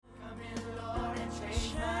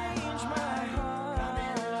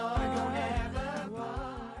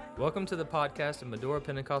Welcome to the podcast of Medora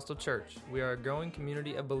Pentecostal Church. We are a growing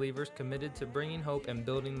community of believers committed to bringing hope and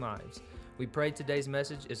building lives. We pray today's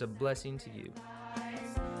message is a blessing to you.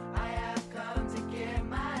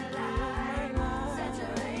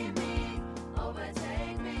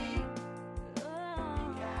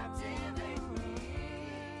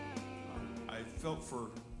 I felt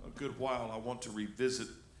for a good while I want to revisit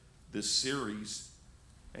this series,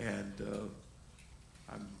 and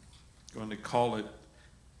I'm going to call it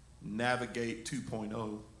Navigate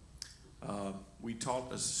 2.0. We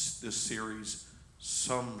taught this series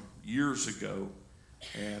some years ago,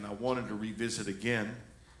 and I wanted to revisit again.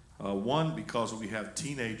 One, because we have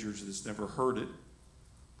teenagers that's never heard it,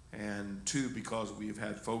 and two, because we've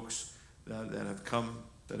had folks that have come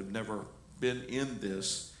that have never been in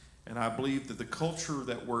this. And I believe that the culture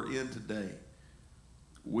that we're in today,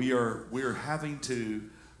 we are having to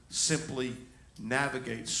simply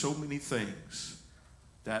navigate so many things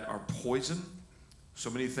that are poison, so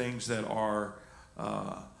many things that are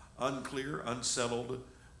unclear, unsettled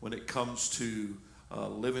when it comes to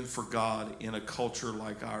living for God in a culture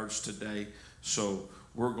like ours today. So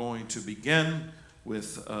we're going to begin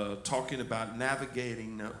with talking about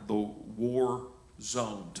navigating the war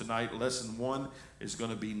zone. Tonight, lesson 1 is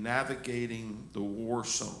going to be navigating the war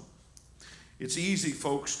zone. It's easy,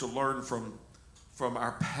 folks, to learn from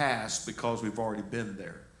our past because we've already been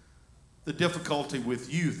there. The difficulty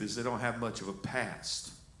with youth is they don't have much of a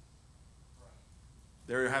past.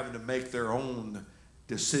 They're having to make their own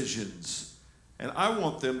decisions. And I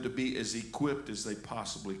want them to be as equipped as they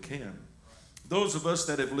possibly can. Those of us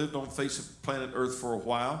that have lived on the face of planet Earth for a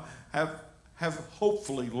while have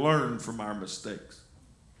hopefully learned from our mistakes.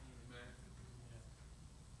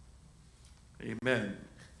 Amen.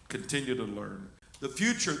 Continue to learn. The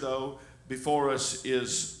future, though, before us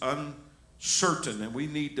is uncertain, and we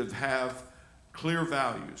need to have clear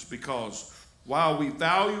values, because while we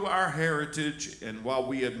value our heritage and while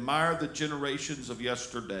we admire the generations of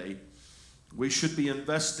yesterday, we should be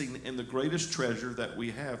investing in the greatest treasure that we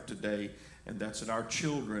have today, and that's in our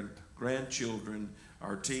children, grandchildren,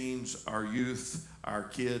 our teens, our youth, our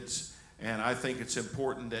kids. And I think it's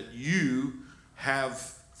important that you have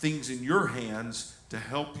things in your hands to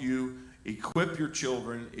help you equip your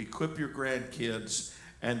children, equip your grandkids,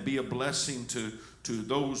 and be a blessing to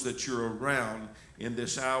those that you're around in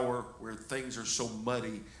this hour where things are so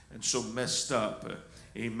muddy and so messed up.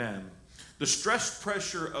 Amen. The stress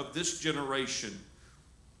pressure of this generation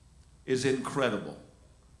is incredible.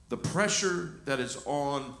 The pressure that is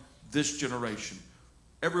on this generation.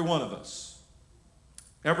 Every one of us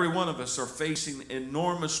are facing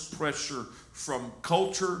enormous pressure from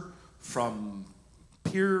culture, from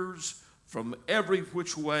peers, from every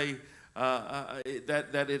which way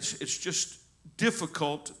that it's just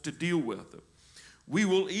difficult to deal with. We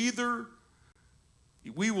will either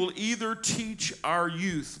teach our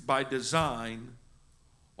youth by design,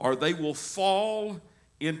 or they will fall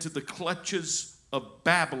into the clutches of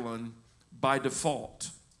Babylon by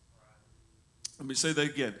default. Let me say that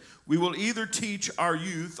again. We will either teach our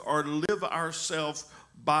youth or live ourselves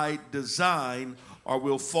by design, or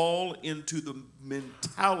we'll fall into the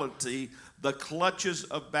mentality, the clutches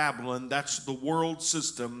of Babylon. That's the world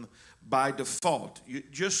system by default. You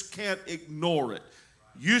just can't ignore it.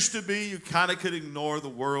 Used to be you kind of could ignore the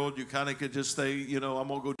world. You kind of could just say, I'm going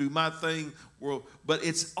to go do my thing. But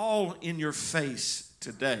it's all in your face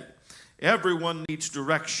today. Everyone needs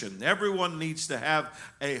direction. Everyone needs to have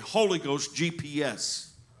a Holy Ghost GPS.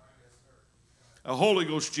 A Holy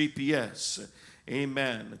Ghost GPS.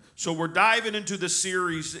 Amen. So we're diving into the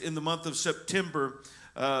series in the month of September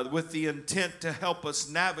with the intent to help us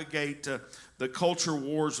navigate the culture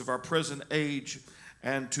wars of our present age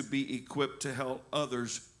and to be equipped to help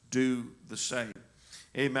others do the same.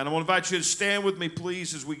 Amen. I want to invite you to stand with me,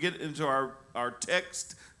 please, as we get into our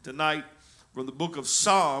text tonight from the book of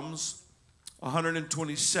Psalms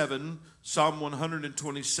 127, Psalm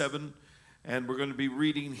 127, and we're going to be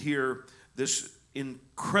reading here this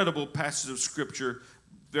incredible passage of Scripture,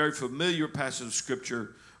 very familiar passage of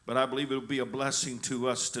Scripture, but I believe it will be a blessing to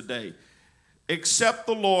us today. Except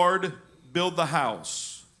the Lord build the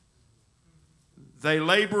house, they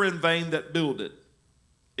labor in vain that build it.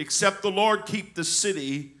 Except the Lord keep the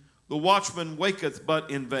city, the watchman waketh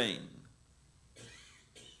but in vain.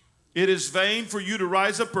 It is vain for you to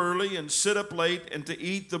rise up early and sit up late and to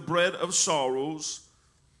eat the bread of sorrows,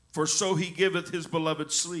 for so he giveth his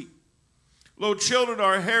beloved sleep. Lo, children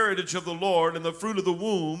are a heritage of the Lord, and the fruit of the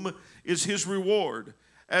womb is his reward.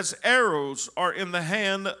 As arrows are in the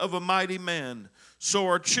hand of a mighty man, so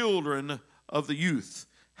are children of the youth.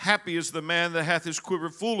 Happy is the man that hath his quiver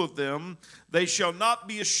full of them. They shall not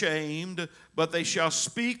be ashamed, but they shall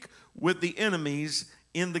speak with the enemies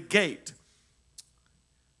in the gate.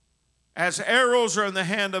 As arrows are in the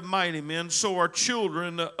hand of mighty men, so are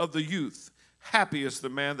children of the youth. Happy is the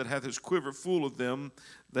man that hath his quiver full of them.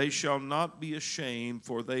 They shall not be ashamed,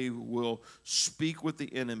 for they will speak with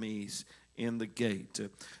the enemies in the gate.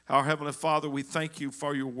 Our Heavenly Father, we thank you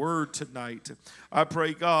for your word tonight. I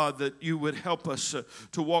pray, God, that you would help us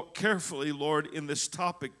to walk carefully, Lord, in this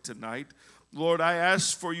topic tonight. Lord, I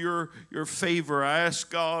ask for your favor. I ask,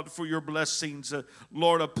 God, for your blessings,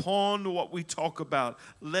 Lord, upon what we talk about.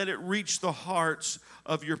 Let it reach the hearts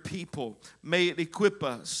of your people. May it equip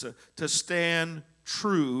us to stand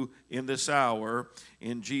true in this hour.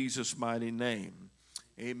 In Jesus' mighty name,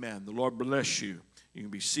 amen. The Lord bless you. You can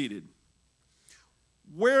be seated.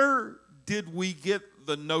 Where did we get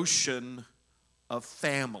the notion of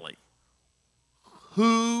family?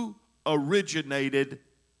 Who originated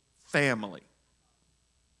family?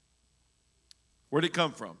 Where did it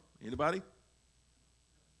come from? Anybody?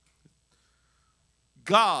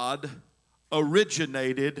 God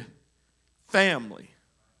originated family.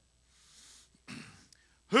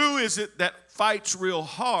 Who is it that fights real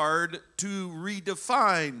hard to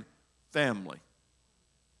redefine family?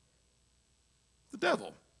 The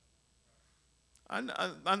devil.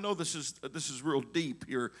 I know this is real deep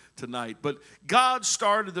here tonight, but God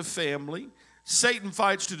started the family. Satan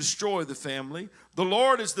fights to destroy the family. The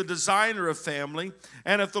Lord is the designer of family.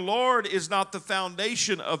 And if the Lord is not the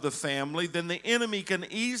foundation of the family, then the enemy can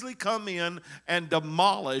easily come in and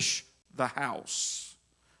demolish the house,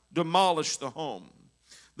 demolish the home.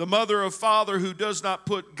 The mother or father who does not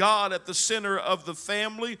put God at the center of the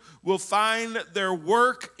family will find their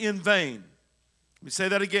work in vain. Let me say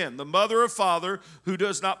that again. The mother or father who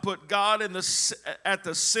does not put God at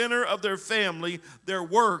the center of their family, their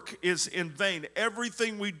work is in vain.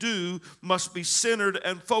 Everything we do must be centered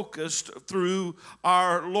and focused through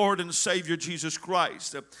our Lord and Savior Jesus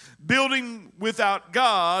Christ. Building without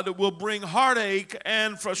God will bring heartache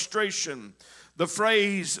and frustration. The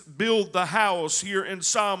phrase build the house here in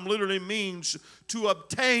Psalm literally means to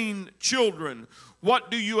obtain children.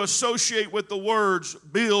 What do you associate with the words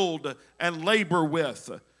build and labor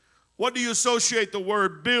with? What do you associate the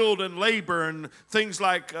word build and labor and things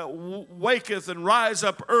like waketh and rise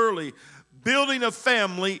up early? Building a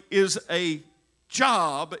family is a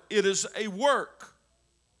job. It is a work.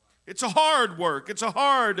 It's a hard work. It's a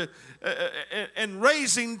hard, and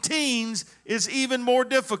raising teens is even more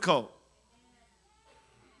difficult.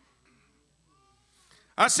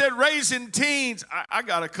 I said raising teens, I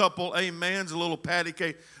got a couple amens, a little patty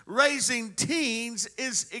cake. Raising teens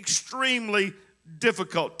is extremely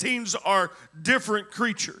difficult. Teens are different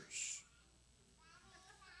creatures.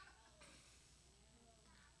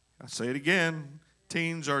 I say it again,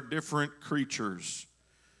 teens are different creatures.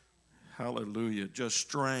 Hallelujah, just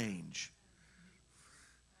strange.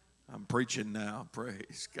 I'm preaching now,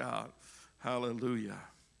 praise God. Hallelujah.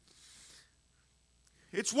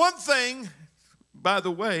 It's one thing. By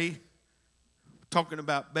the way, talking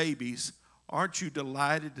about babies, aren't you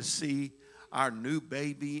delighted to see our new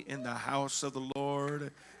baby in the house of the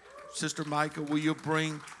Lord? Sister Micah, will you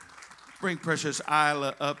bring precious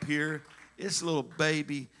Isla up here? This little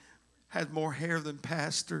baby has more hair than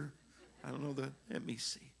Pastor. I don't know let me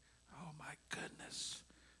see. Oh my goodness.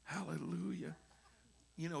 Hallelujah.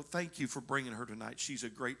 You know, thank you for bringing her tonight. She's a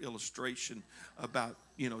great illustration about,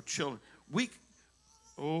 children.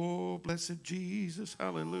 Oh, blessed Jesus,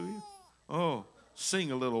 hallelujah. Oh,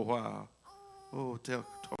 sing a little while. Oh, talk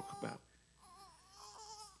about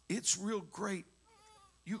it. It's real great.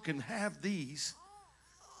 You can have these,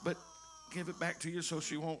 but give it back to you so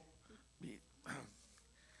she won't be.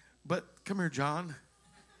 But come here, John.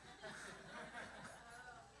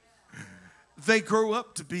 They grow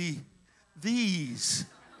up to be these.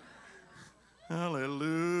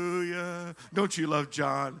 Hallelujah. Don't you love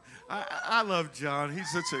John? I love John. He's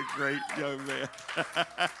such a great young man.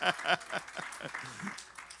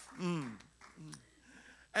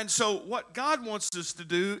 And so what God wants us to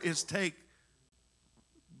do is take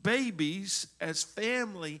babies as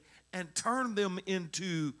family and turn them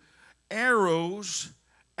into arrows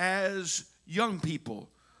as young people.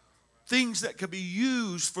 Things that could be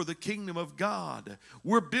used for the kingdom of God.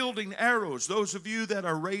 We're building arrows. Those of you that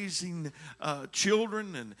are raising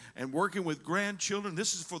children and working with grandchildren,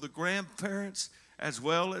 this is for the grandparents as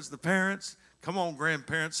well as the parents. Come on,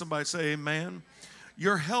 grandparents, somebody say amen.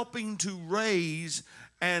 You're helping to raise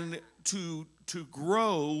and to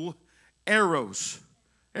grow arrows.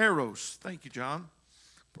 Arrows. Thank you, John.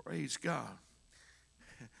 Praise God.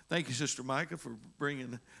 Thank you, Sister Micah, for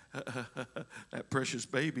bringing that precious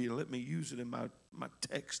baby and let me use it in my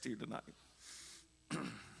text here tonight.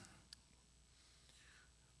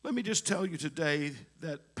 Let me just tell you today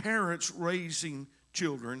that parents raising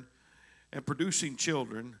children and producing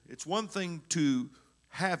children, it's one thing to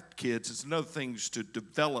have kids, it's another thing to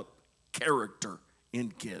develop character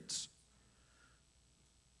in kids.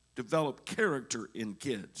 Develop character in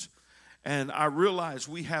kids. And I realize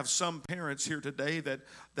we have some parents here today that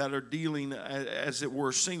are dealing, as it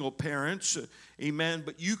were, single parents. Amen.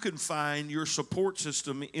 But you can find your support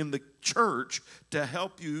system in the church to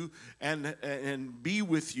help you and be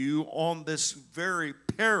with you on this very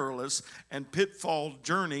perilous and pitfall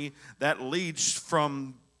journey that leads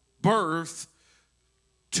from birth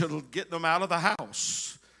to getting them out of the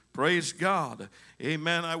house. Praise God.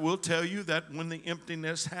 Amen. I will tell you that when the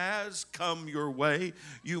emptiness has come your way,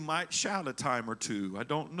 you might shout a time or two. I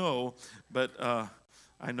don't know, but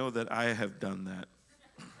I know that I have done that.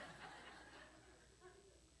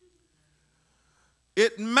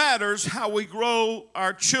 It matters how we grow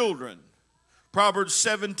our children. Proverbs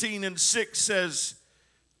 17:6 says,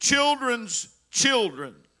 children's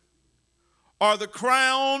children are the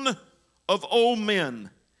crown of old men,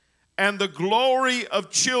 and the glory of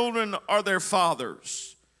children are their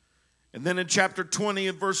fathers. And then in chapter 20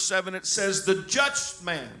 and verse 7 it says, the just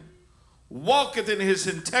man walketh in his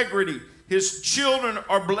integrity. His children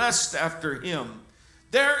are blessed after him.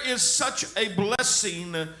 There is such a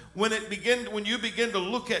blessing when you begin to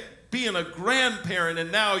look at being a grandparent,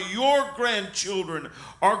 and now your grandchildren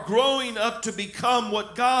are growing up to become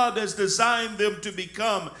what God has designed them to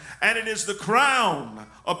become. And it is the crown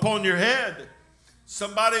upon your head.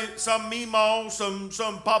 Somebody, some Meemaw,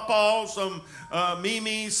 some Pawpaw, some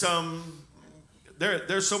Mimi,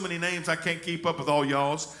 there's so many names I can't keep up with all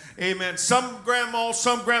y'all's. Amen. Some grandma,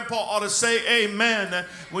 some grandpa ought to say amen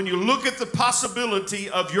when you look at the possibility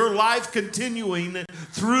of your life continuing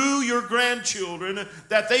through your grandchildren,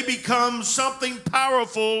 that they become something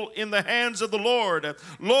powerful in the hands of the Lord.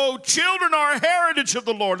 Lo, children are a heritage of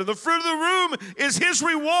the Lord, and the fruit of the womb is his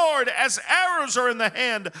reward. As arrows are in the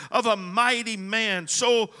hand of a mighty man,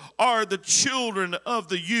 so are the children of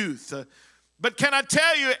the youth. But can I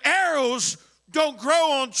tell you, arrows don't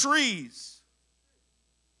grow on trees.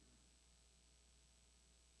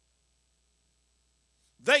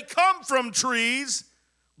 They come from trees,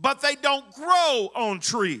 but they don't grow on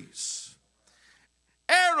trees.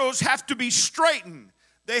 Arrows have to be straightened.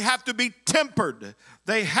 They have to be tempered.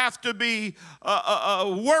 They have to be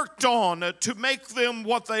worked on to make them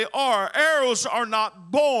what they are. Arrows are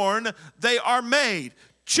not born, they are made.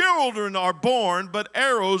 Children are born, but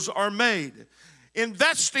arrows are made.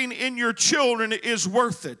 Investing in your children is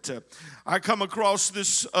worth it. I come across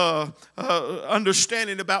this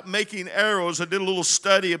understanding about making arrows. I did a little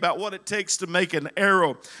study about what it takes to make an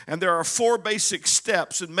arrow. And there are 4 basic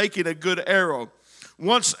steps in making a good arrow.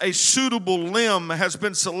 Once a suitable limb has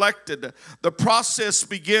been selected, the process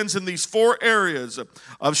begins in these 4 areas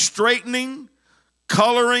of straightening,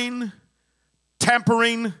 coloring,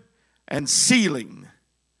 tempering, and sealing.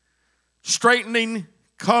 Straightening,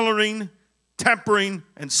 coloring, tempering,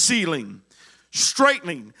 and sealing.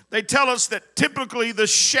 Straightening. They tell us that typically the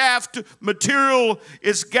shaft material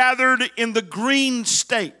is gathered in the green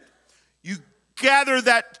state. You gather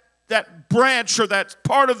that branch or that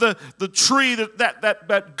part of the tree,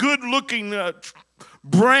 that good-looking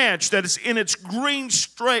branch that is in its green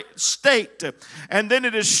state, and then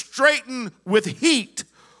it is straightened with heat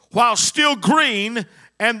while still green,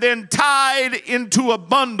 and then tied into a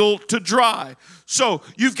bundle to dry. So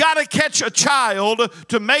you've got to catch a child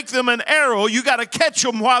to make them an arrow. You got to catch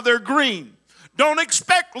them while they're green. Don't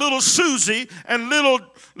expect little Susie and little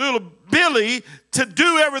Billy to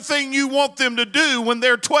do everything you want them to do when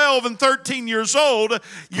they're 12 and 13 years old.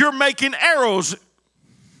 You're making arrows.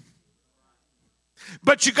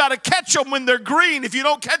 But you got to catch them when they're green. If you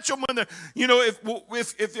don't catch them when they're,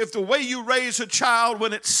 if the way you raise a child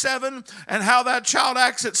when it's 7 and how that child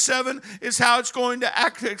acts at 7 is how it's going to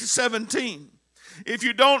act at 17. If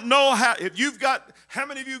you don't know how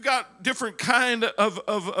many of you got different kind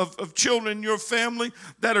of children in your family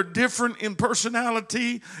that are different in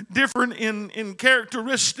personality, different in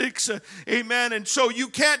characteristics, amen. And so you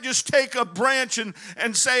can't just take a branch and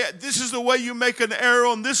say, this is the way you make an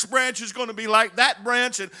arrow, and this branch is going to be like that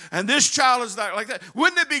branch, and this child is not like that.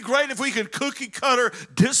 Wouldn't it be great if we could cookie cutter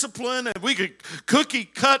discipline, and we could cookie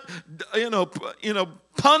cut,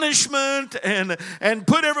 punishment and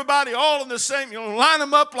put everybody all in the same, line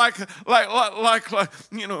them up like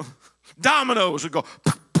dominoes and go,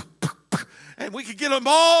 and we could get them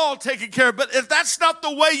all taken care of. But if that's not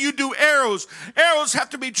the way you do arrows, arrows have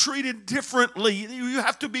to be treated differently. You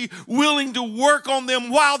have to be willing to work on them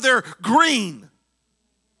while they're green.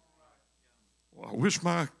 Well, I wish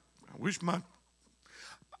my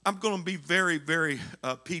I'm going to be very, very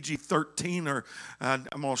PG-13, or I'm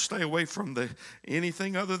going to stay away from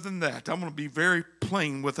anything other than that. I'm going to be very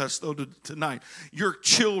plain with us, though, tonight. Your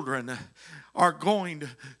children are going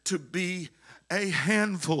to be a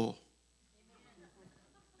handful.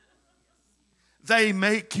 They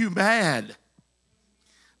make you mad.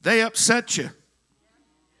 They upset you.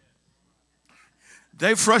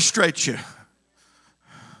 They frustrate you.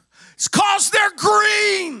 It's because they're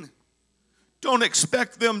green. Don't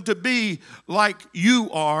expect them to be like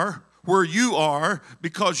you are, where you are,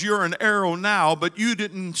 because you're an arrow now, but you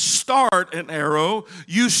didn't start an arrow.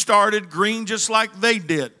 You started green just like they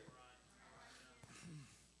did.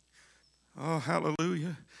 Oh,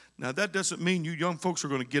 hallelujah. Now, that doesn't mean you young folks are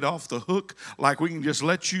going to get off the hook, like we can just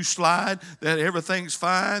let you slide, that everything's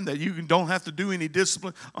fine, that you don't have to do any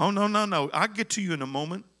discipline. Oh, no, no, no. I'll get to you in a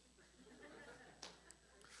moment.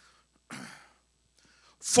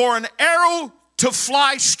 For an arrow to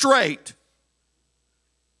fly straight,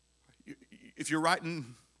 if you're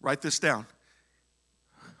writing, write this down.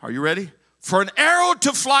 Are you ready? For an arrow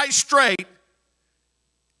to fly straight,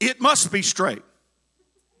 it must be straight.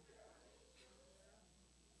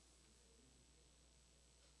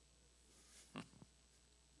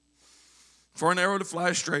 For an arrow to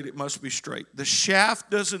fly straight, it must be straight. The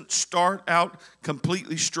shaft doesn't start out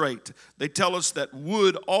completely straight. They tell us that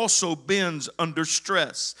wood also bends under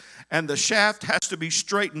stress, and the shaft has to be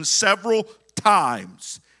straightened several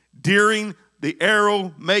times during the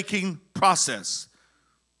arrow making process.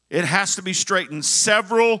 It has to be straightened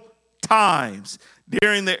several times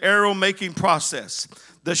during the arrow making process.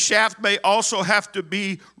 The shaft may also have to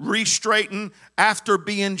be re-straightened after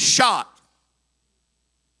being shot.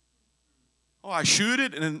 Oh, I shoot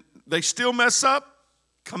it and they still mess up?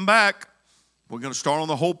 Come back. We're going to start on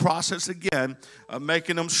the whole process again of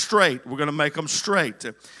making them straight. We're going to make them straight.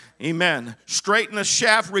 Amen. Straighten a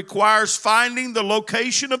shaft requires finding the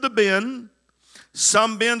location of the bend.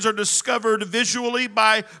 Some bends are discovered visually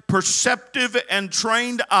by perceptive and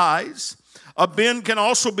trained eyes. A bend can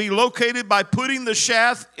also be located by putting the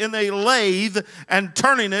shaft in a lathe and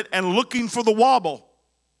turning it and looking for the wobble.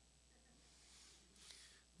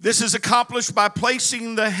 This is accomplished by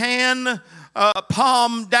placing the hand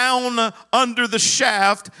palm down under the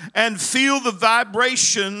shaft and feel the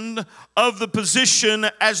vibration of the position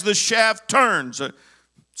as the shaft turns.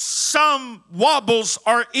 Some wobbles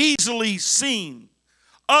are easily seen.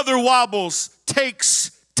 Other wobbles takes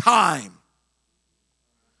time.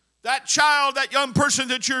 That child, that young person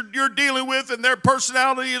that you're dealing with, and their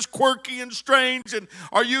personality is quirky and strange,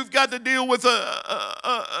 or you've got to deal with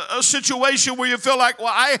a situation where you feel like,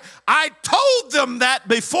 well, I told them that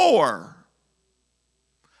before.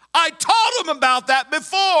 I taught them about that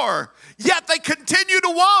before, yet they continue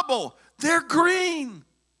to wobble. They're green.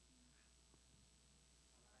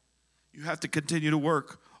 You have to continue to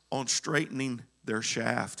work on straightening their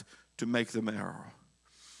shaft to make them arrow.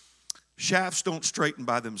 Shafts don't straighten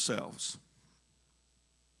by themselves.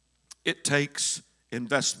 It takes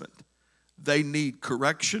investment. They need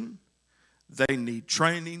correction. They need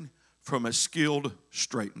training from a skilled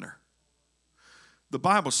straightener. The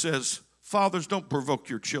Bible says, fathers, don't provoke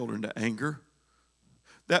your children to anger.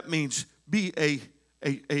 That means be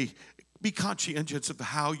conscientious of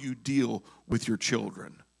how you deal with your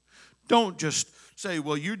children. Don't just say,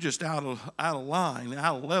 well, you're just out of line,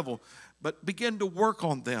 out of level. But begin to work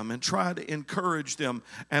on them and try to encourage them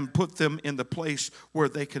and put them in the place where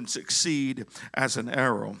they can succeed as an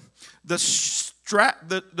arrow. The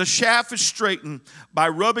shaft is straightened by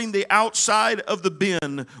rubbing the outside of the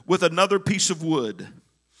bend with another piece of wood.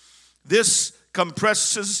 This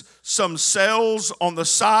compresses some cells on the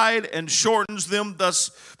side and shortens them,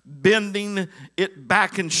 thus bending it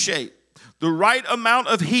back in shape. The right amount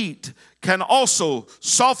of heat can also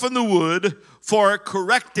soften the wood for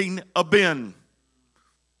correcting a bend.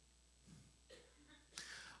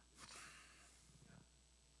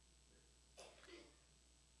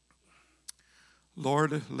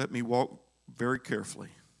 Lord, let me walk very carefully.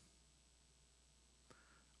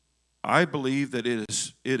 I believe that it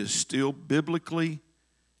is still biblically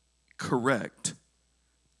correct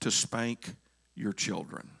to spank your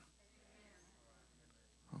children.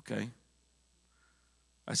 Okay?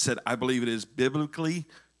 I said, I believe it is biblically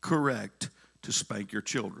correct to spank your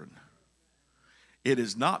children. It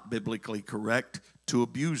is not biblically correct to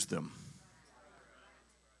abuse them.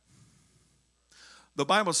 The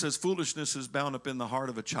Bible says foolishness is bound up in the heart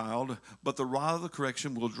of a child, but the rod of the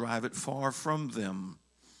correction will drive it far from them.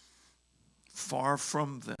 Far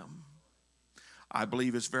from them. I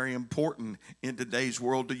believe it's very important in today's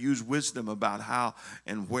world to use wisdom about how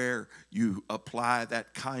and where you apply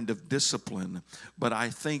that kind of discipline. But I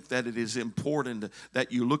think that it is important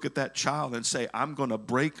that you look at that child and say, I'm going to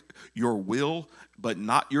break your will, but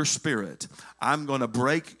not your spirit. I'm going to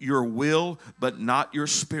break your will, but not your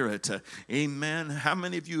spirit. Amen. How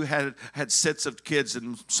many of you had sets of kids,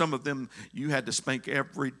 and some of them you had to spank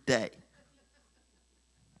every day?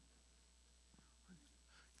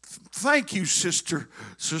 Thank you, Sister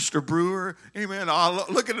Brewer. Amen.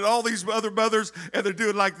 Looking at all these other mothers, and they're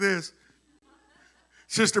doing like this.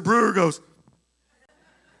 Sister Brewer goes,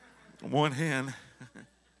 one hand.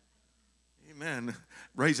 Amen.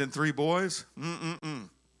 Raising 3 boys.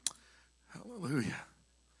 Hallelujah.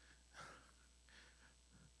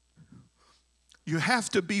 You have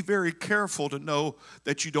to be very careful to know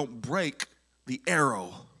that you don't break the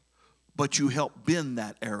arrow, but you help bend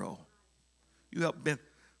that arrow. You help bend.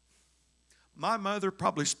 My mother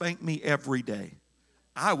probably spanked me every day.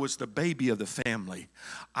 I was the baby of the family.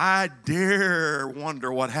 I dare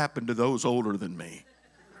wonder what happened to those older than me.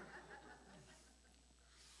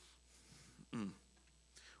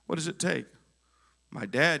 What does it take? My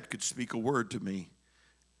dad could speak a word to me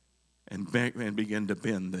and begin to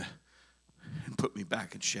bend and put me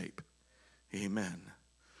back in shape. Amen.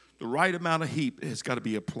 The right amount of heat has got to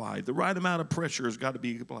be applied. The right amount of pressure has got to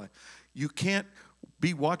be applied. You can't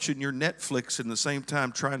be watching your Netflix and at the same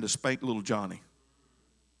time trying to spank little Johnny.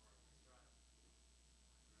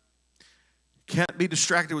 Can't be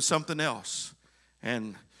distracted with something else.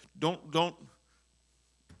 And don't.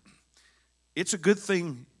 It's a good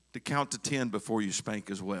thing to count to 10 before you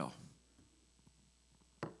spank as well.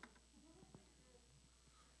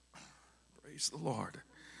 Praise the Lord.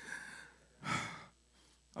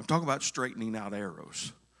 I'm talking about straightening out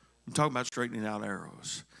arrows.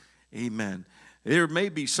 Amen. There may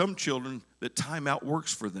be some children that timeout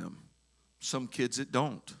works for them. Some kids it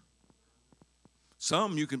don't.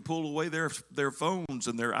 Some you can pull away their phones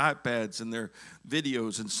and their iPads and their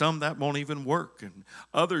videos, and some that won't even work. And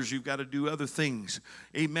others you've got to do other things.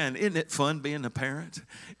 Amen. Isn't it fun being a parent?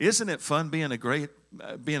 Isn't it fun being a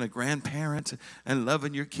grandparent and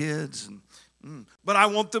loving your kids? But I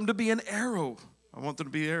want them to be an arrow.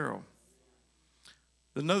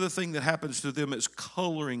 Another thing that happens to them is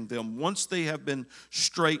coloring them. Once they have been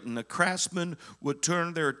straightened, a craftsman would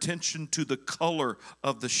turn their attention to the color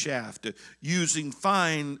of the shaft. Using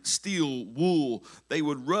fine steel wool, they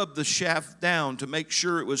would rub the shaft down to make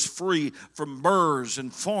sure it was free from burrs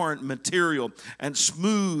and foreign material and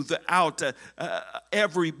smooth out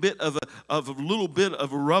every bit of a little bit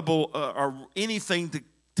of rubble or anything to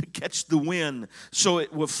catch the wind so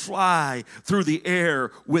it will fly through the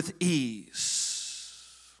air with ease.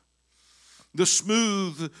 The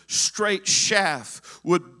smooth, straight shaft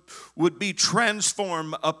would be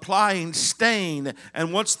transformed, applying stain.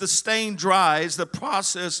 And once the stain dries, the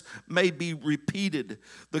process may be repeated.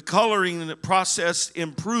 The coloring process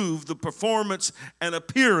improved the performance and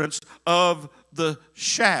appearance of the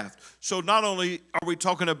shaft. So not only are we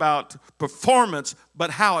talking about performance,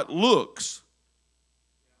 but how it looks.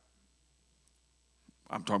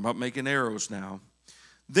 I'm talking about making arrows now.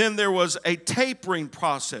 Then there was a tapering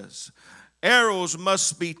process. Arrows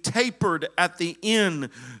must be tapered at the end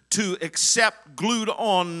to accept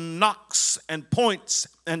glued-on knocks and points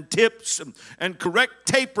and tips. And correct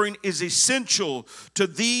tapering is essential to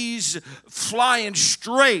these flying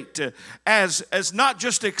straight as not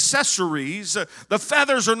just accessories. The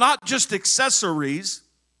feathers are not just accessories.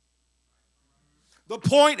 The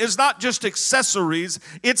point is not just accessories.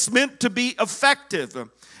 It's meant to be effective.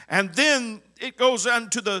 And then it goes on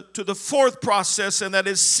to the fourth process, and that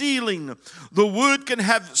is sealing. The wood can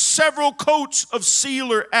have several coats of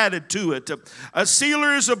sealer added to it. A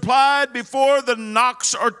sealer is applied before the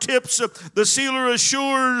knocks or tips. The sealer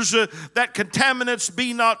assures that contaminants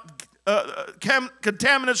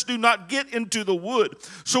do not get into the wood.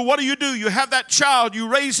 So what do? You have that child, you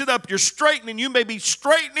raise it up, you're straightening. You may be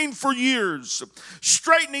straightening for years,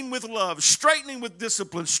 straightening with love, straightening with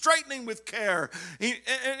discipline, straightening with care,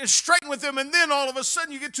 and straightening with them. And then all of a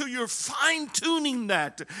sudden you get to you're fine-tuning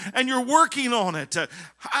that and you're working on it.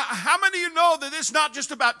 How many of you know that it's not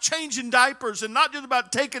just about changing diapers and not just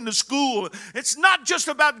about taking to school? It's not just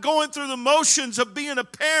about going through the motions of being a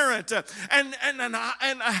parent and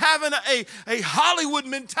having a Hollywood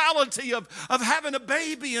mentality of having a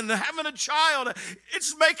baby and having a child.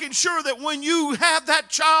 It's making sure that when you have that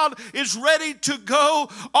child is ready to go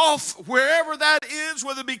off wherever that is,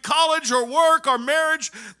 whether it be college or work or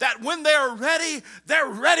marriage, that when they're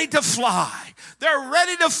ready to fly. They're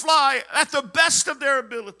ready to fly at the best of their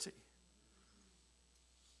ability.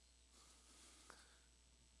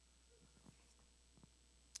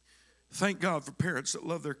 Thank God for parents that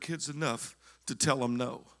love their kids enough to tell them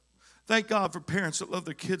no. Thank God for parents that love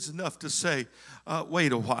their kids enough to say,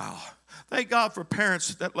 wait a while. Thank God for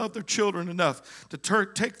parents that love their children enough to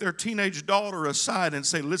take their teenage daughter aside and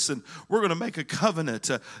say, listen, we're going to make a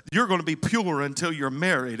covenant. You're going to be pure until you're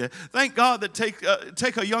married. Thank God that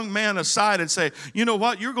take a young man aside and say, you know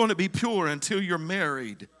what, you're going to be pure until you're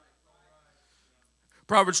married.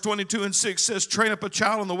 Proverbs 22:6 says, train up a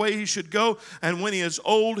child in the way he should go, and when he is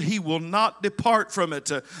old, he will not depart from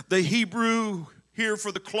it. The Hebrew here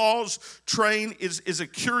for the clause train is a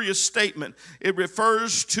curious statement. It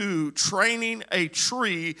refers to training a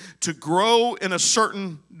tree to grow in a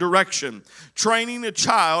certain direction. Training a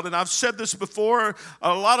child, and I've said this before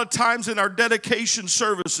a lot of times in our dedication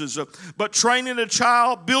services, but training a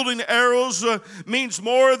child, building arrows means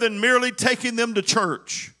more than merely taking them to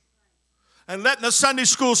church and letting the Sunday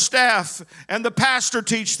school staff and the pastor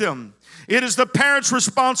teach them. It is the parents'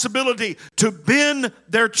 responsibility to bend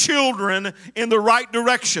their children in the right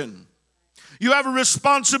direction. You have a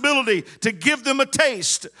responsibility to give them a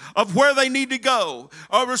taste of where they need to go.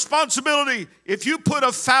 A responsibility, if you put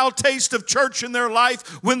a foul taste of church in their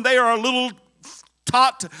life when they are a little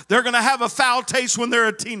tot, they're going to have a foul taste when they're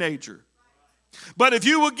a teenager. But if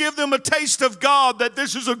you will give them a taste of God, that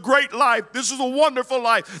this is a great life, this is a wonderful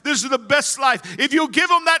life, this is the best life, if you give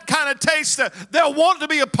them that kind of taste, they'll want to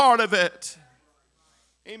be a part of it.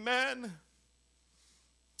 Amen.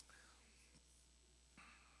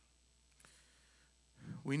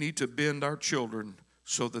 We need to bend our children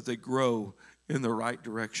so that they grow in the right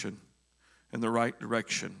direction.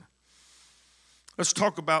 Let's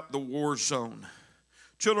talk about the war zone.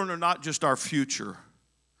 Children are not just our future.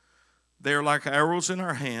 They are like arrows in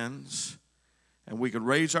our hands, and we can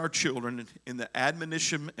raise our children in the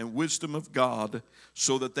admonition and wisdom of God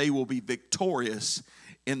so that they will be victorious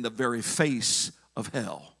in the very face of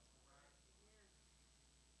hell.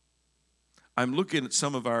 I'm looking at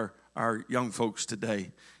some of our young folks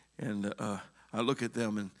today, and I look at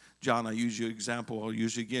them, and John, I use your example, I'll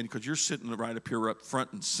use you again, because you're sitting right up here up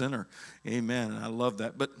front and center. Amen, and I love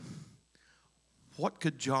that. But what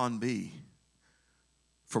could John be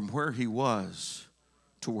from where he was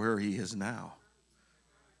to where he is now?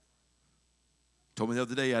 Told me the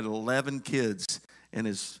other day he had 11 kids in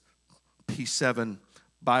his P7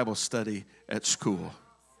 Bible study at school.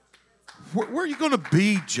 Where are you going to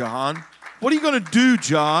be, John? What are you going to do,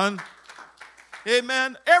 John?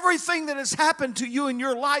 Amen. Everything that has happened to you in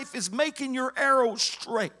your life is making your arrow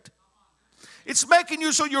straight. It's making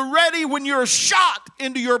you so you're ready when you're shot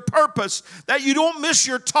into your purpose, that you don't miss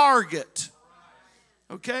your target.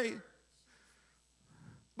 Okay?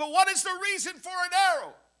 But what is the reason for an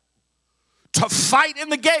arrow? To fight in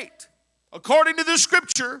the gate. According to the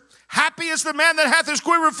scripture, happy is the man that hath his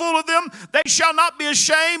quiver full of them. They shall not be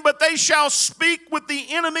ashamed, but they shall speak with the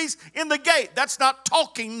enemies in the gate. That's not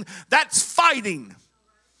talking, that's fighting.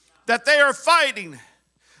 That they are fighting.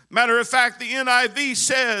 Matter of fact, the NIV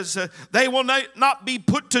says they will not be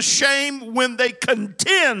put to shame when they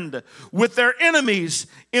contend with their enemies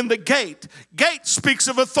in the gate. Gate speaks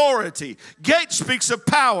of authority. Gate speaks of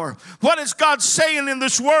power. What is God saying in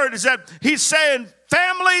this word is that he's saying,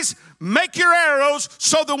 families, make your arrows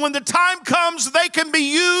so that when the time comes, they can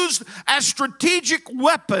be used as strategic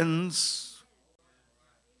weapons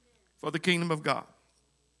for the kingdom of God.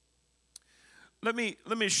 Let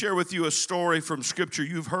me share with you a story from Scripture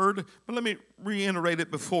you've heard, but let me reiterate it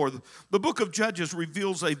before. The book of Judges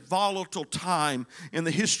reveals a volatile time in the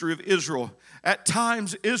history of Israel. At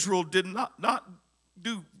times, Israel did not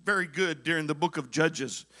do very good during the book of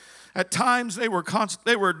Judges. At times, they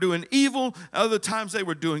were doing evil. Other times, they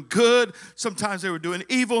were doing good. Sometimes they were doing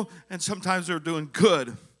evil, and sometimes they were doing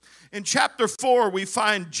good. In chapter 4, we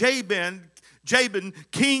find Jabin,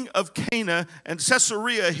 king of Canaan, and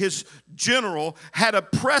Caesarea, his general, had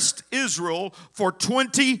oppressed Israel for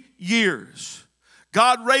 20 years.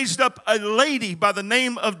 God raised up a lady by the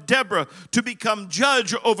name of Deborah to become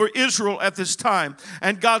judge over Israel at this time.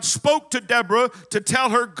 And God spoke to Deborah to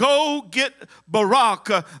tell her, go get Barak,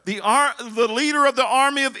 the leader of the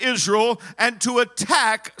army of Israel, and to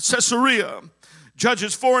attack Caesarea.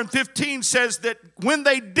 Judges 4 and 15 says that when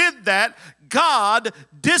they did that, God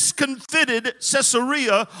discomfited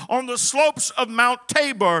Caesarea on the slopes of Mount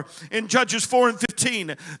Tabor in Judges 4 and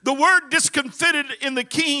 15. The word discomfited in the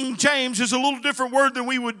King James is a little different word than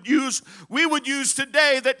we would use. We would use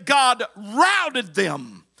today that God routed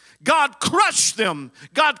them. God crushed them.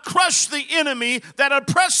 God crushed the enemy that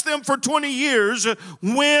oppressed them for 20 years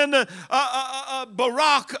when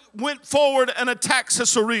Barak went forward and attacked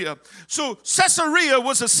Caesarea. So Caesarea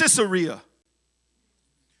was a Caesarea.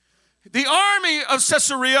 The army of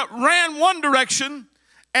Caesarea ran one direction,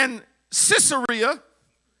 and Caesarea,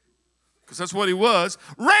 because that's what he was,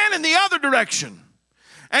 ran in the other direction.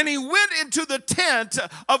 And he went into the tent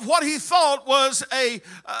of what he thought was a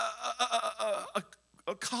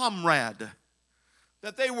comrade,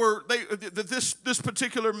 that this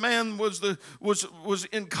particular man was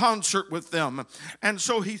in concert with them. And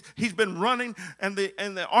so he's been running, and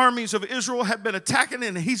the armies of Israel have been attacking,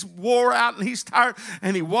 and he's wore out and he's tired,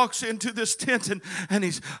 and he walks into this tent and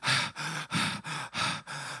he's,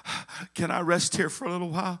 can I rest here for a little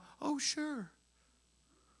while? Oh, sure.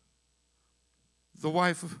 The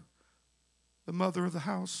wife of the mother of the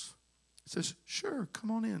house says, sure,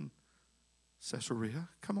 come on in, Caesarea,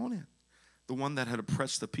 come on in. The one that had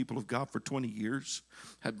oppressed the people of God for 20 years,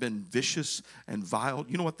 had been vicious and vile.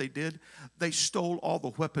 You know what they did? They stole all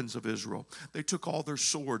the weapons of Israel. They took all their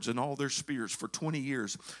swords and all their spears for 20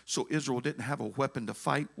 years, so Israel didn't have a weapon to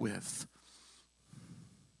fight with.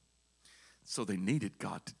 So they needed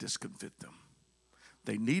God to discomfit them.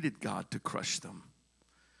 They needed God to crush them.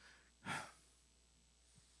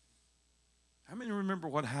 How many remember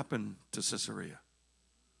what happened to Caesarea?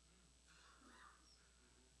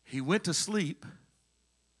 He went to sleep.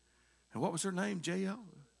 And what was her name? Gill?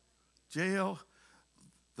 Gill,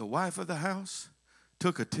 the wife of the house,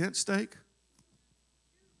 took a tent stake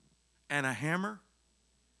and a hammer.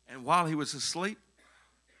 And while he was asleep,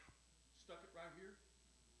 stuck it right here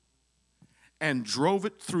and drove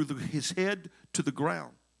it through his head to the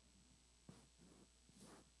ground.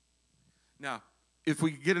 Now, if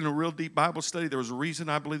we get in a real deep Bible study, there was a reason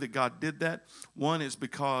I believe that God did that. One is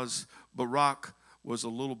because Barak was a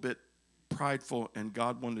little bit prideful, and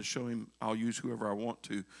God wanted to show him, I'll use whoever I want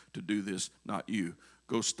to do this, not you.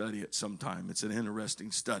 Go study it sometime. It's an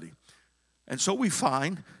interesting study. And so we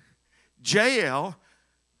find Jael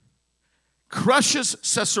crushes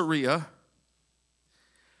Caesarea,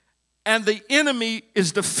 and the enemy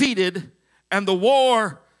is defeated, and the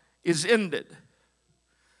war is ended.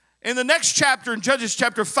 In the next chapter, in Judges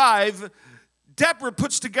chapter 5, Deborah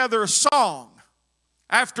puts together a song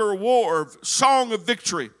after a war, song of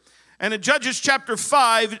victory. And in Judges chapter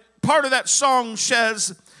 5, part of that song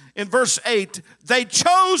says in verse 8, they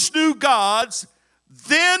chose new gods,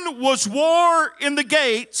 then was war in the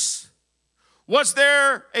gates. Was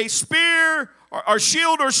there a spear or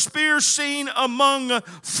shield or spear seen among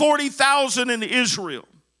 40,000 in Israel?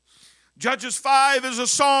 Judges 5 is a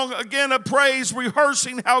song, again, of praise,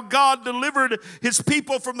 rehearsing how God delivered his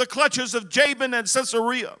people from the clutches of Jabin and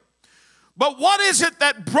Caesarea. But what is it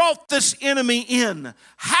that brought this enemy in?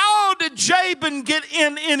 How did Jabin get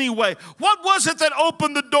in anyway? What was it that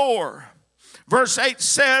opened the door? Verse 8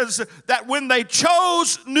 says that when they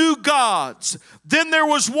chose new gods, then there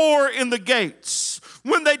was war in the gates.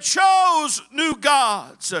 When they chose new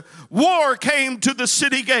gods, war came to the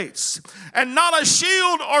city gates. And not a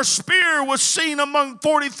shield or spear was seen among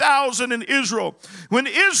 40,000 in Israel. When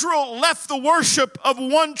Israel left the worship of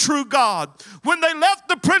one true God, when they left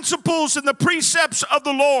the principles and the precepts of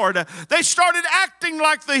the Lord, they started acting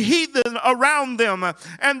like the heathen around them.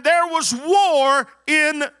 And there was war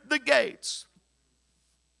in the gates.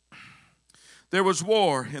 There was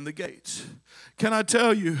war in the gates. Can I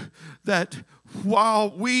tell you that while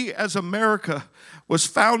we as America was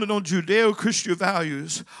founded on Judeo-Christian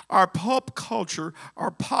values, our pop culture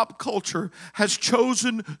has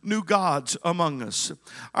chosen new gods among us.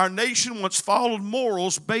 Our nation once followed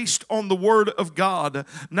morals based on the Word of God.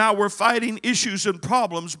 Now we're fighting issues and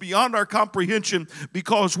problems beyond our comprehension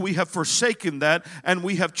because we have forsaken that and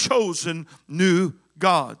we have chosen new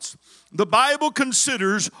gods. The Bible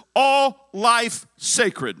considers all life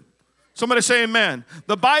sacred. Somebody say amen.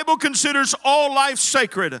 The Bible considers all life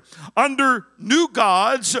sacred. Under new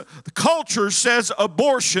gods, the culture says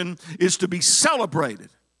abortion is to be celebrated.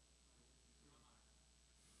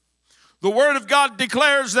 The Word of God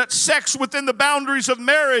declares that sex within the boundaries of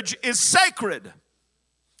marriage is sacred.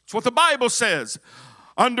 That's what the Bible says.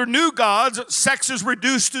 Under new gods, sex is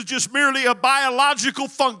reduced to just merely a biological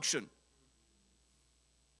function.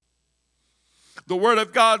 The Word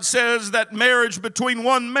of God says that marriage between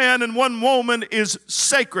one man and one woman is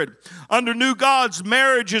sacred. Under new gods,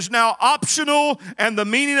 marriage is now optional, and the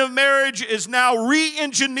meaning of marriage is now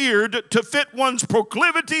re-engineered to fit one's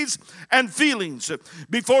proclivities and feelings.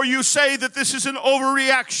 Before you say that this is an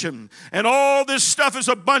overreaction and all this stuff is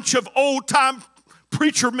a bunch of old-time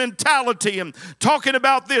preacher mentality and talking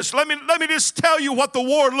about this, let me just tell you what the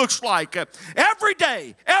war looks like. Every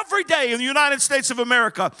day in the United States of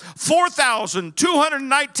America,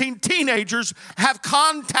 4,219 teenagers have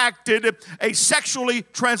contacted a sexually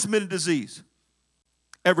transmitted disease.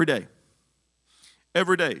 Every day.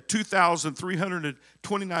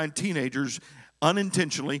 2,329 teenagers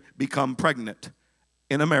unintentionally become pregnant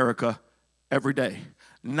in America every day.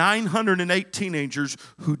 908 teenagers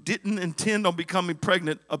who didn't intend on becoming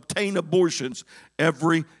pregnant obtain abortions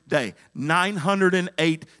every day.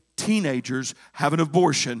 908 teenagers have an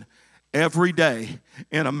abortion every day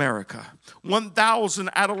in America.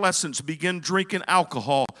 1,000 adolescents begin drinking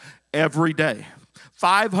alcohol every day.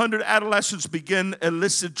 500 adolescents begin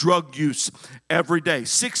illicit drug use every day.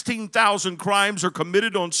 16,000 crimes are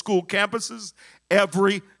committed on school campuses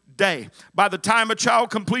every day. By the time a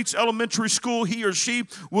child completes elementary school, he or she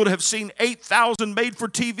would have seen 8,000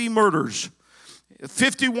 made-for-TV murders.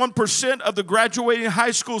 51% of the graduating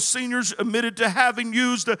high school seniors admitted to having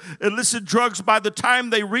used illicit drugs by the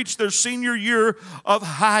time they reached their senior year of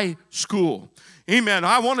high school. Amen.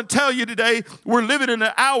 I want to tell you today, we're living in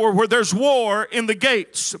an hour where there's war in the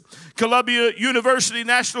gates. Columbia University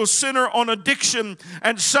National Center on Addiction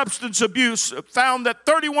and Substance Abuse found that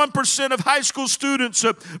 31% of high school students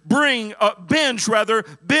binge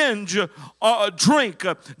drink,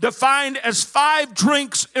 defined as 5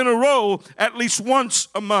 drinks in a row at least once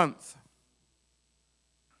a month.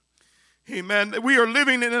 Amen. We are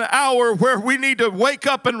living in an hour where we need to wake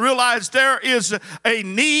up and realize there is a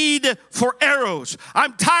need for arrows.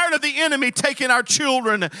 I'm tired of the enemy taking our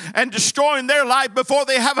children and destroying their life before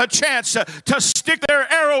they have a chance to stick their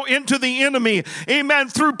arrow into the enemy. Amen.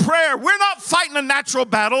 Through prayer. We're not fighting a natural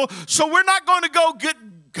battle, so we're not going to go get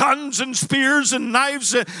guns and spears and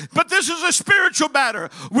knives, but this is a spiritual battle.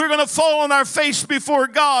 We're going to fall on our face before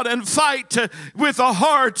God and fight with a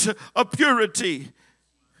heart of purity.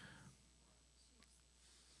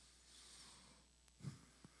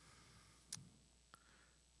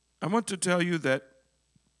 I want to tell you that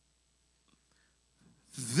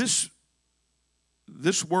this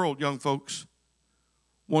world, young folks,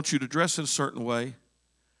 wants you to dress in a certain way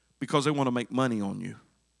because they want to make money on you.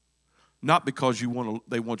 Not because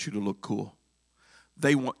they want you to look cool.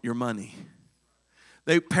 They want your money.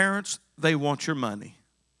 Parents, they want your money.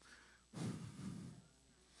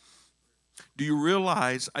 Do you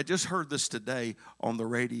realize, I just heard this today on the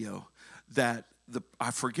radio, that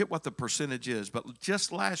I forget what the percentage is, but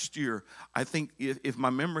just last year, I think if my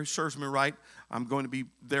memory serves me right, I'm going to be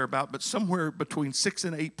thereabout, but somewhere between 6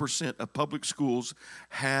 and 8% of public schools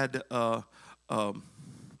had, what do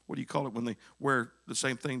you call it when they wear the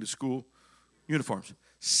same thing to school? Uniforms.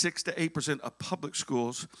 6 to 8% of public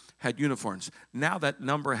schools had uniforms. Now that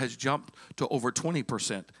number has jumped to over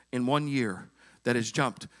 20% in 1 year. That has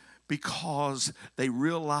jumped because they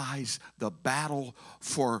realize the battle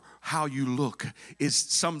for how you look is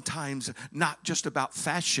sometimes not just about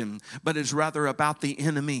fashion, but is rather about the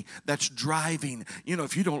enemy that's driving. You know,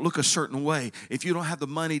 if you don't look a certain way, if you don't have the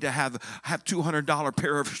money to have $200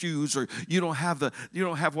 pair of shoes, or you don't have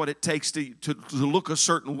what it takes to look a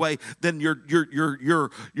certain way, then you're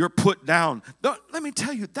put down. Let me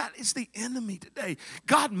tell you, that is the enemy today.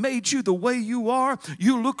 God made you the way you are.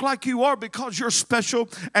 You look like you are because you're special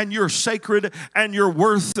and you're sacred and you're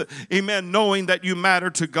worth, amen, knowing that you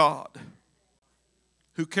matter to God.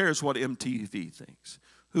 Who cares what MTV thinks?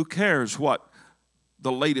 Who cares what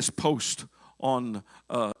the latest post on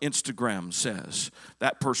Instagram says?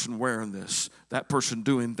 That person wearing this, that person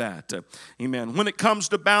doing that. Amen. When it comes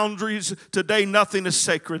to boundaries, today nothing is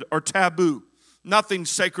sacred or taboo. Nothing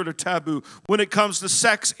sacred or taboo. When it comes to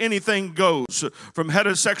sex, anything goes. From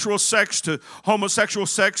heterosexual sex to homosexual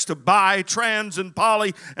sex to bi, trans, and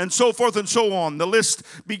poly, and so forth and so on. The list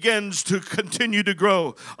begins to continue to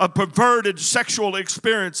grow of perverted sexual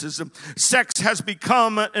experiences. Sex has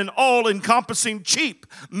become an all-encompassing, cheap,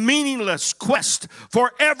 meaningless quest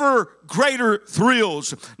for ever greater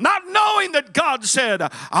thrills. Not knowing that God said,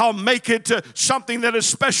 I'll make it something that is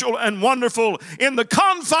special and wonderful in the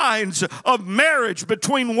confines of marriage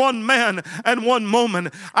between one man and one woman.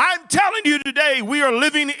 I'm telling you today, we are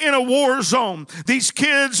living in a war zone. These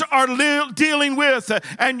kids are dealing with,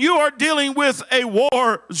 and you are dealing with a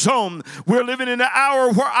war zone. We're living in an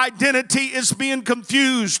hour where identity is being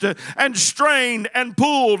confused and strained and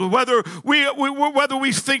pulled, whether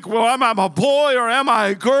we think, well, am I a boy or am I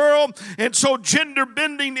a girl? And so gender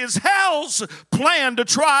bending is hell's plan to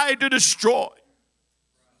try to destroy.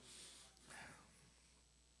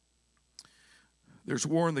 There's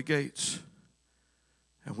war in the gates,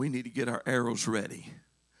 and we need to get our arrows ready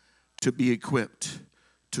to be equipped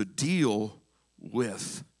to deal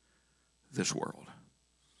with this world.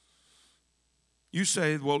 You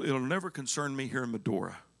say, well, it'll never concern me here in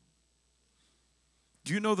Medora.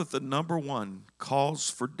 Do you know that the number one cause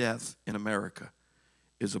for death in America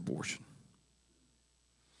is abortion?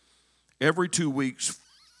 Every 2 weeks,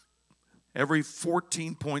 every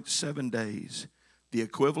 14.7 days, the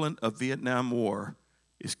equivalent of Vietnam War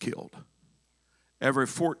is killed. Every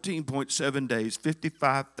 14.7 days,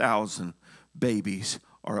 55,000 babies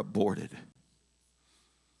are aborted.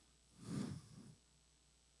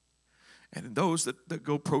 And those that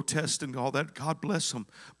go protest and all that, God bless them.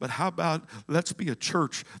 But how about let's be a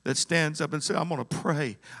church that stands up and says, I'm going to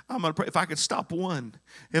pray. I'm going to pray. If I can stop one.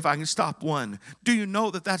 Do you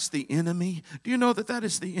know that that's the enemy? Do you know that that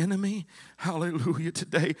is the enemy? Hallelujah.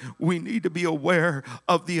 Today we need to be aware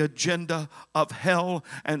of the agenda of hell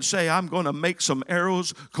and say, I'm going to make some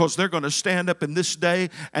arrows because they're going to stand up in this day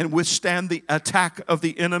and withstand the attack of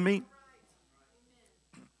the enemy.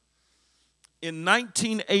 In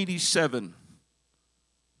 1987,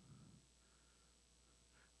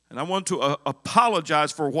 and I want to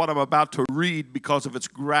apologize for what I'm about to read because of its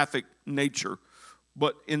graphic nature,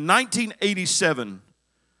 but in 1987,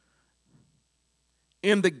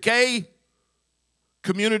 in the Gay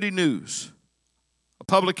Community News, a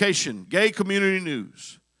publication, Gay Community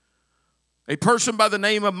News, a person by the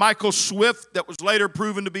name of Michael Swift, that was later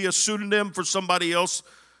proven to be a pseudonym for somebody else,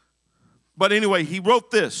 but anyway, he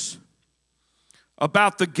wrote this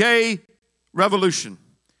about the gay revolution.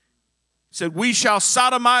 He said, we shall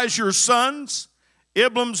sodomize your sons,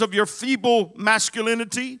 emblems of your feeble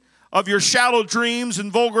masculinity, of your shallow dreams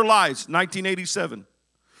and vulgar lies. 1987.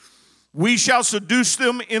 We shall seduce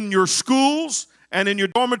them in your schools and in your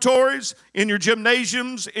dormitories, in your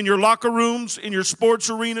gymnasiums, in your locker rooms, in your sports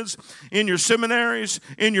arenas, in your seminaries,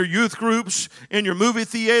 in your youth groups, in your movie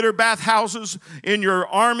theater bathhouses, in your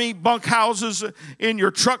army bunkhouses, in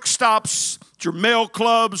your truck stops, your mail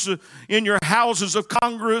clubs, in your houses of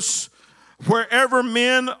Congress. Wherever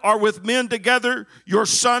men are with men together, your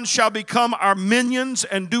sons shall become our minions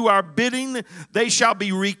and do our bidding. They shall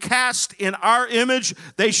be recast in our image.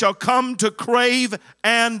 They shall come to crave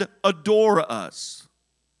and adore us.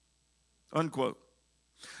 Unquote.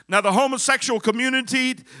 Now, the homosexual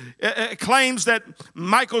community claims that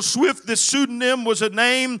Michael Swift, this pseudonym, was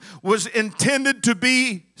intended to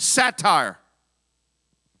be satire.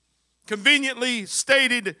 Conveniently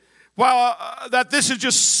stated, that this is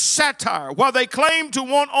just satire. While they claim to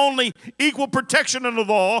want only equal protection under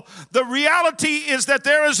the law, the reality is that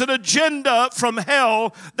there is an agenda from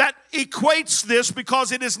hell that equates this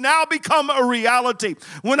because it has now become a reality.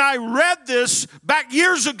 When I read this back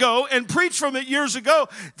years ago and preached from it years ago,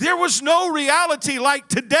 there was no reality like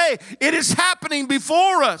today. It is happening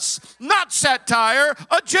before us. Not satire,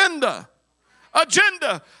 agenda.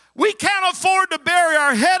 Agenda. We can't afford to bury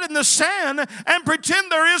our head in the sand and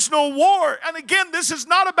pretend there is no war. And again, this is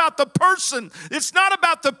not about the person. It's not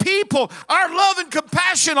about the people. Our love and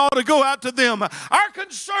compassion ought to go out to them. Our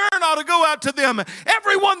concern ought to go out to them.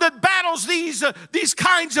 Everyone that battles these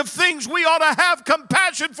kinds of things, we ought to have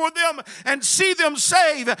compassion for them and see them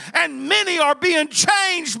saved. And many are being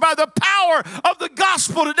changed by the power of the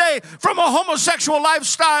gospel today, from a homosexual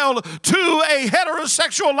lifestyle to a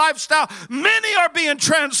heterosexual lifestyle. Many are being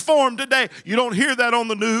transformed today. You don't hear that on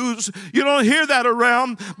the news. You don't hear that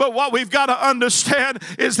around. But what we've got to understand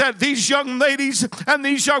is that these young ladies and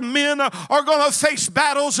these young men are going to face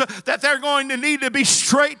battles that they're going to need to be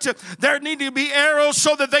straight. There need to be arrows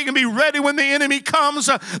so that they can be ready when the enemy comes.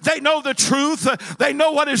 They know the truth. They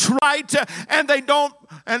know what is right, and they don't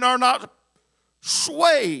and are not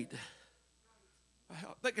swayed.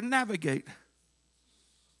 They can navigate,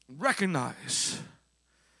 recognize.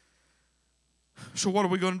 So what are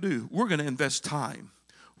we going to do? We're going to invest time.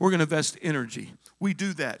 We're going to invest energy. We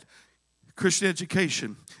do that. Christian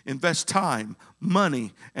education, invest time,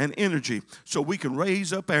 money, and energy so we can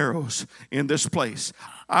raise up arrows in this place.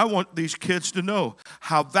 I want these kids to know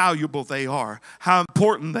how valuable they are, how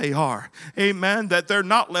important they are. Amen. That they're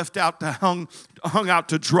not left out to hung out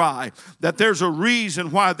to dry. That there's a reason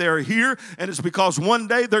why they're here, and it's because one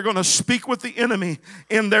day they're going to speak with the enemy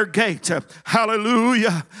in their gate.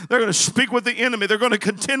 Hallelujah. They're going to speak with the enemy. They're going to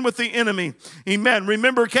contend with the enemy. Amen.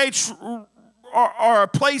 Remember, gates are a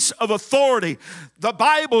place of authority. The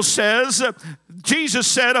Bible says, Jesus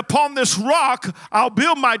said, upon this rock I'll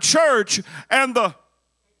build my church, and the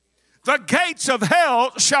gates of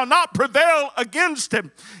hell shall not prevail against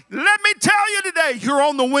him. Let me tell you today, you're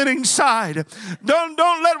on the winning side. Don't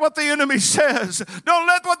let what the enemy says, don't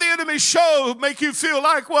let what the enemy shows make you feel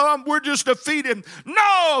like, well, we're just defeated.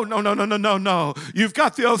 No. You've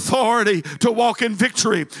got the authority to walk in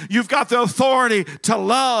victory. You've got the authority to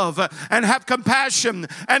love and have compassion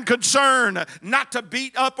and concern, not to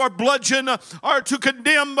beat up or bludgeon or to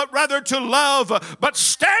condemn, but rather to love. But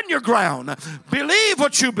stand your ground. Believe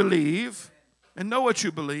what you believe and know what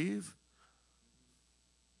you believe.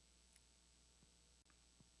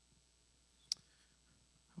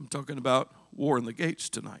 I'm talking about war in the gates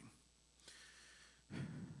tonight.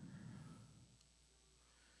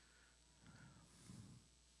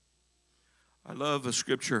 I love a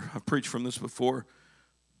scripture. I've preached from this before.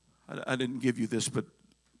 I didn't give you this, but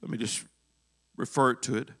let me just refer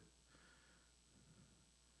to it.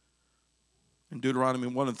 In Deuteronomy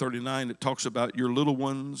 1:39, it talks about your little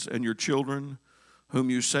ones and your children, whom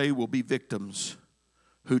you say will be victims,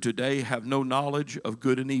 who today have no knowledge of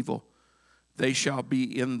good and evil. They shall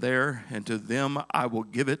be in there, and to them I will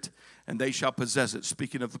give it, and they shall possess it.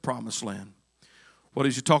 Speaking of the promised land. What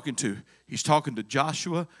is he talking to? He's talking to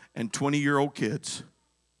Joshua and 20-year-old kids.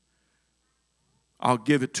 I'll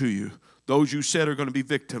give it to you. Those you said are going to be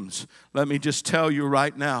victims. Let me just tell you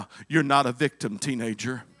right now, you're not a victim,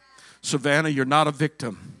 teenager. Savannah, you're not a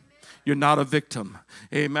victim. You're not a victim.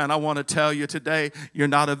 Amen. I want to tell you today, you're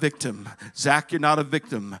not a victim. Zach, you're not a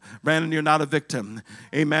victim. Brandon, you're not a victim.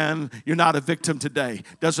 Amen. You're not a victim today.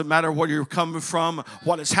 Doesn't matter where you're coming from,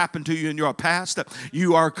 what has happened to you in your past.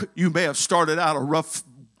 You may have started out a rough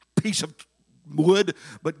piece of wood,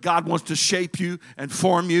 but God wants to shape you and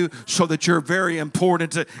form you so that you're very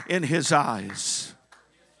important in His eyes.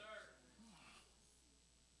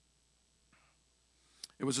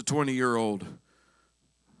 It was a 20-year-old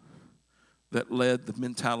that led the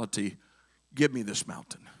mentality, give me this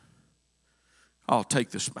mountain. I'll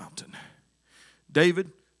take this mountain.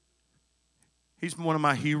 David, he's one of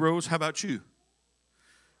my heroes. How about you?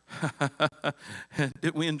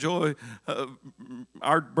 Did we enjoy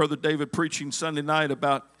our brother David preaching Sunday night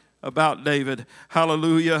about David?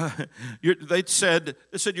 Hallelujah. They said,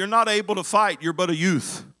 you're not able to fight, you're but a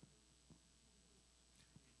youth.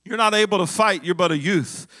 You're not able to fight, you're but a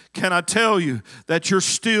youth. Can I tell you that you're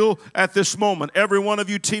still at this moment? Every one of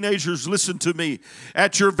you teenagers, listen to me.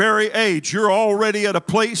 At your very age, you're already at a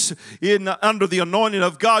place under the anointing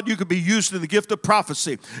of God. You can be used in the gift of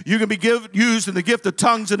prophecy. You can be used in the gift of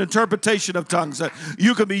tongues and interpretation of tongues.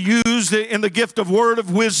 You can be used in the gift of word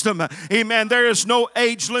of wisdom. Amen. There is no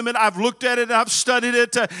age limit. I've looked at it. I've studied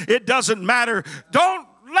it. It doesn't matter. Don't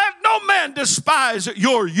let no man despise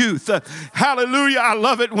your youth. Hallelujah. I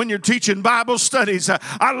love it when you're teaching Bible studies.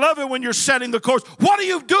 I love it when you're setting the course. What are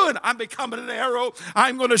you doing? I'm becoming an arrow.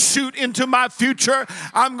 I'm going to shoot into my future.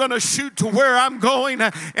 I'm going to shoot to where I'm going,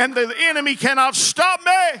 and the enemy cannot stop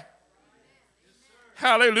me.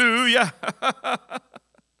 Hallelujah.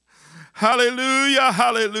 Hallelujah.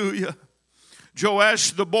 Hallelujah.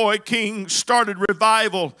 Joash, the boy king, started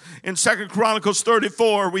revival. In 2 Chronicles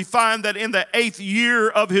 34, we find that in the 8th year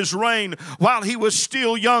of his reign, while he was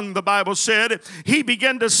still young, the Bible said, he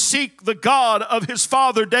began to seek the God of his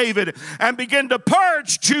father David and began to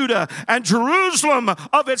purge Judah and Jerusalem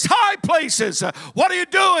of its high places. What are you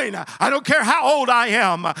doing? I don't care how old I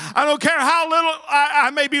am. I don't care how little I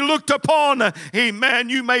may be looked upon. Amen.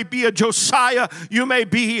 You may be a Josiah. You may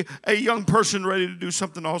be a young person ready to do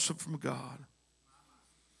something awesome from God.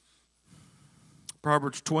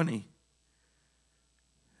 Proverbs 20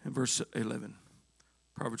 and verse 11.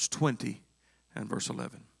 Proverbs 20 and verse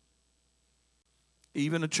 11.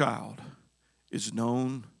 Even a child is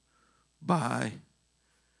known by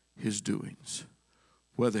his doings,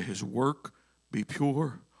 whether his work be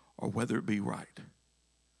pure or whether it be right.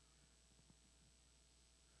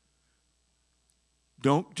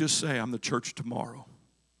 Don't just say, I'm the church tomorrow.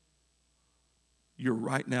 You're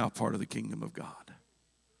right now part of the kingdom of God.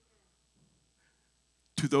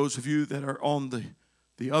 To those of you that are on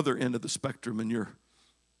the other end of the spectrum and your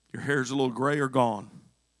hair's a little gray or gone,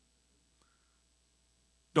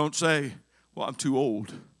 Don't say, well, I'm too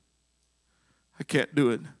old. I can't do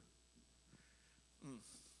it.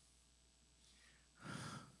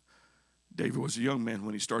 David was a young man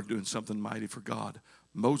when he started doing something mighty for God.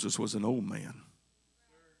 Moses was an old man.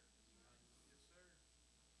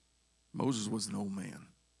 Moses was an old man.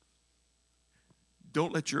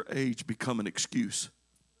 Don't let your age become an excuse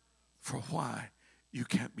for why you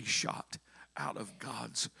can't be shot out of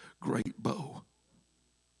God's great bow.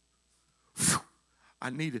 I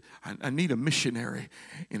need a missionary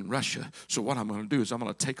in Russia. So what I'm going to do is I'm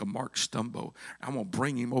going to take a Mark Stumbo. I'm going to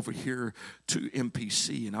bring him over here to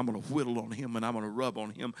MPC, and I'm going to whittle on him, and I'm going to rub on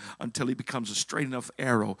him until he becomes a straight enough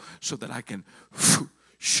arrow so that I can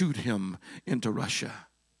shoot him into Russia.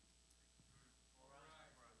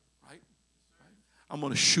 Right? I'm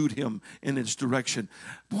going to shoot him in its direction.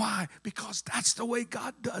 Why? Because that's the way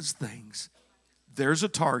God does things. There's a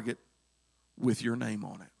target with your name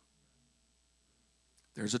on it.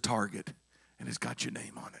 There's a target, and it's got your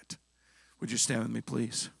name on it. Would you stand with me,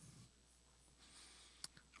 please?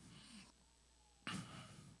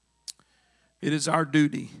 It is our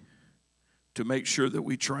duty to make sure that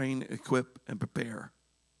we train, equip, and prepare,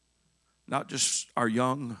 not just our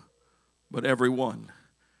young, but everyone,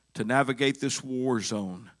 to navigate this war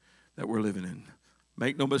zone that we're living in.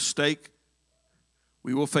 Make no mistake,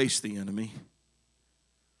 we will face the enemy,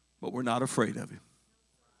 but we're not afraid of him.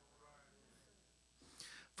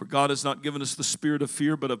 For God has not given us the spirit of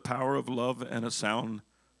fear, but of power, of love, and a sound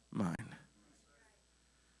mind.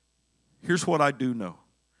 Here's what I do know,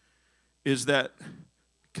 is that,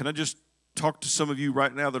 can I just talk to some of you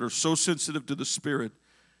right now that are so sensitive to the Spirit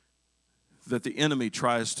that the enemy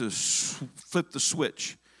tries to flip the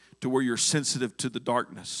switch to where you're sensitive to the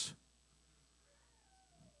darkness.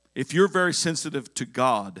 If you're very sensitive to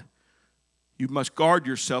God, you must guard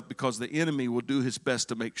yourself, because the enemy will do his best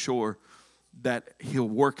to make sure that he'll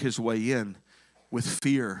work his way in with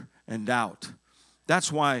fear and doubt.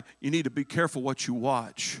 That's why you need to be careful what you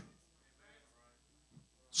watch,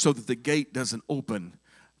 so that the gate doesn't open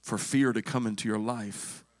for fear to come into your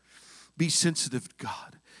life. Be sensitive to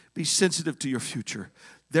God. Be sensitive to your future.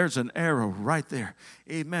 There's an arrow right there.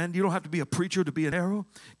 Amen. You don't have to be a preacher to be an arrow.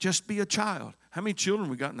 Just be a child. How many children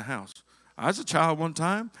we got in the house? I was a child one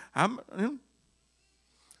time.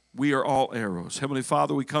 We are all arrows. Heavenly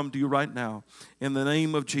Father, we come to you right now in the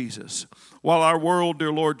name of Jesus. While our world,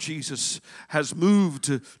 dear Lord Jesus, has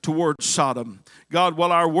moved towards Sodom, God,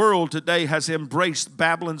 while our world today has embraced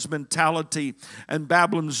Babylon's mentality and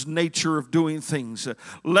Babylon's nature of doing things,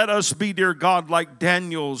 let us be, dear God, like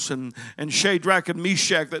Daniel's and Shadrach and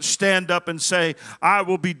Meshach, that stand up and say, I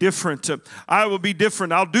will be different. I will be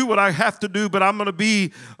different. I'll do what I have to do, but I'm going to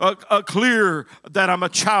be clear that I'm a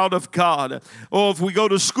child of God. Oh, if we go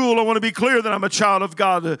to school, I want to be clear that I'm a child of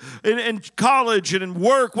God. In college and in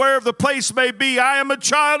work, wherever the place may be, I am a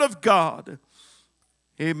child of God.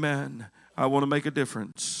 Amen. I want to make a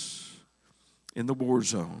difference in the war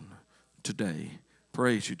zone today.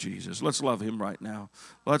 Praise you, Jesus. Let's love him right now.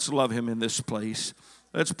 Let's love him in this place.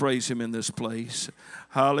 Let's praise him in this place.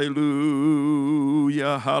 Hallelujah,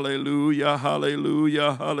 hallelujah,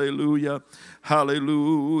 hallelujah, hallelujah,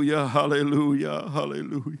 hallelujah, hallelujah,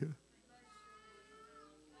 hallelujah.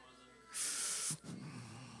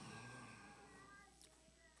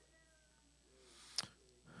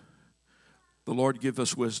 The Lord give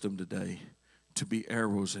us wisdom today to be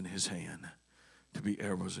arrows in his hand. To be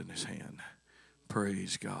arrows in his hand.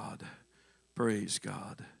 Praise God. Praise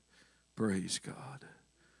God. Praise God.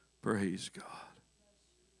 Praise God.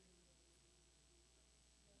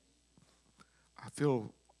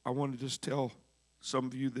 I want to just tell some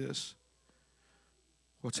of you this.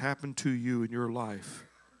 What's happened to you in your life,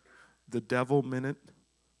 the devil meant it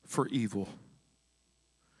for evil.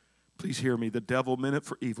 Please hear me. The devil meant it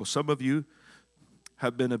for evil. Some of you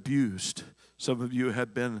have been abused. Some of you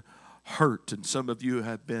have been hurt, and some of you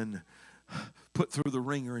have been put through the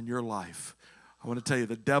ringer in your life. I want to tell you,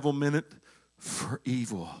 the devil meant it for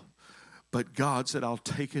evil. But God said, I'll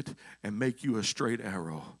take it and make you a straight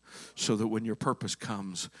arrow so that when your purpose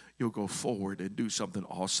comes, you'll go forward and do something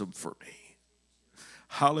awesome for me.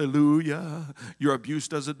 Hallelujah. Your abuse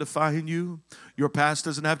doesn't define you. Your past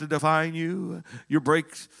doesn't have to define you. Your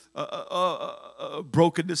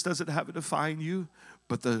brokenness doesn't have to define you.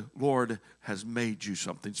 But the Lord has made you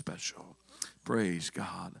something special. Praise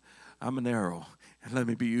God. I'm an arrow, and let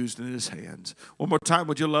me be used in his hands. One more time,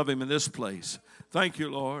 would you love him in this place? Thank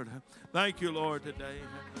you, Lord. Thank you, Lord, today.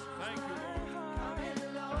 Thank you,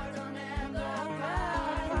 Lord.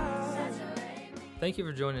 Thank you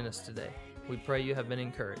for joining us today. We pray you have been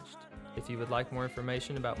encouraged. If you would like more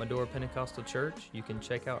information about Medora Pentecostal Church, you can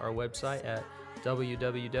check out our website at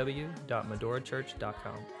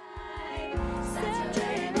www.medorachurch.com.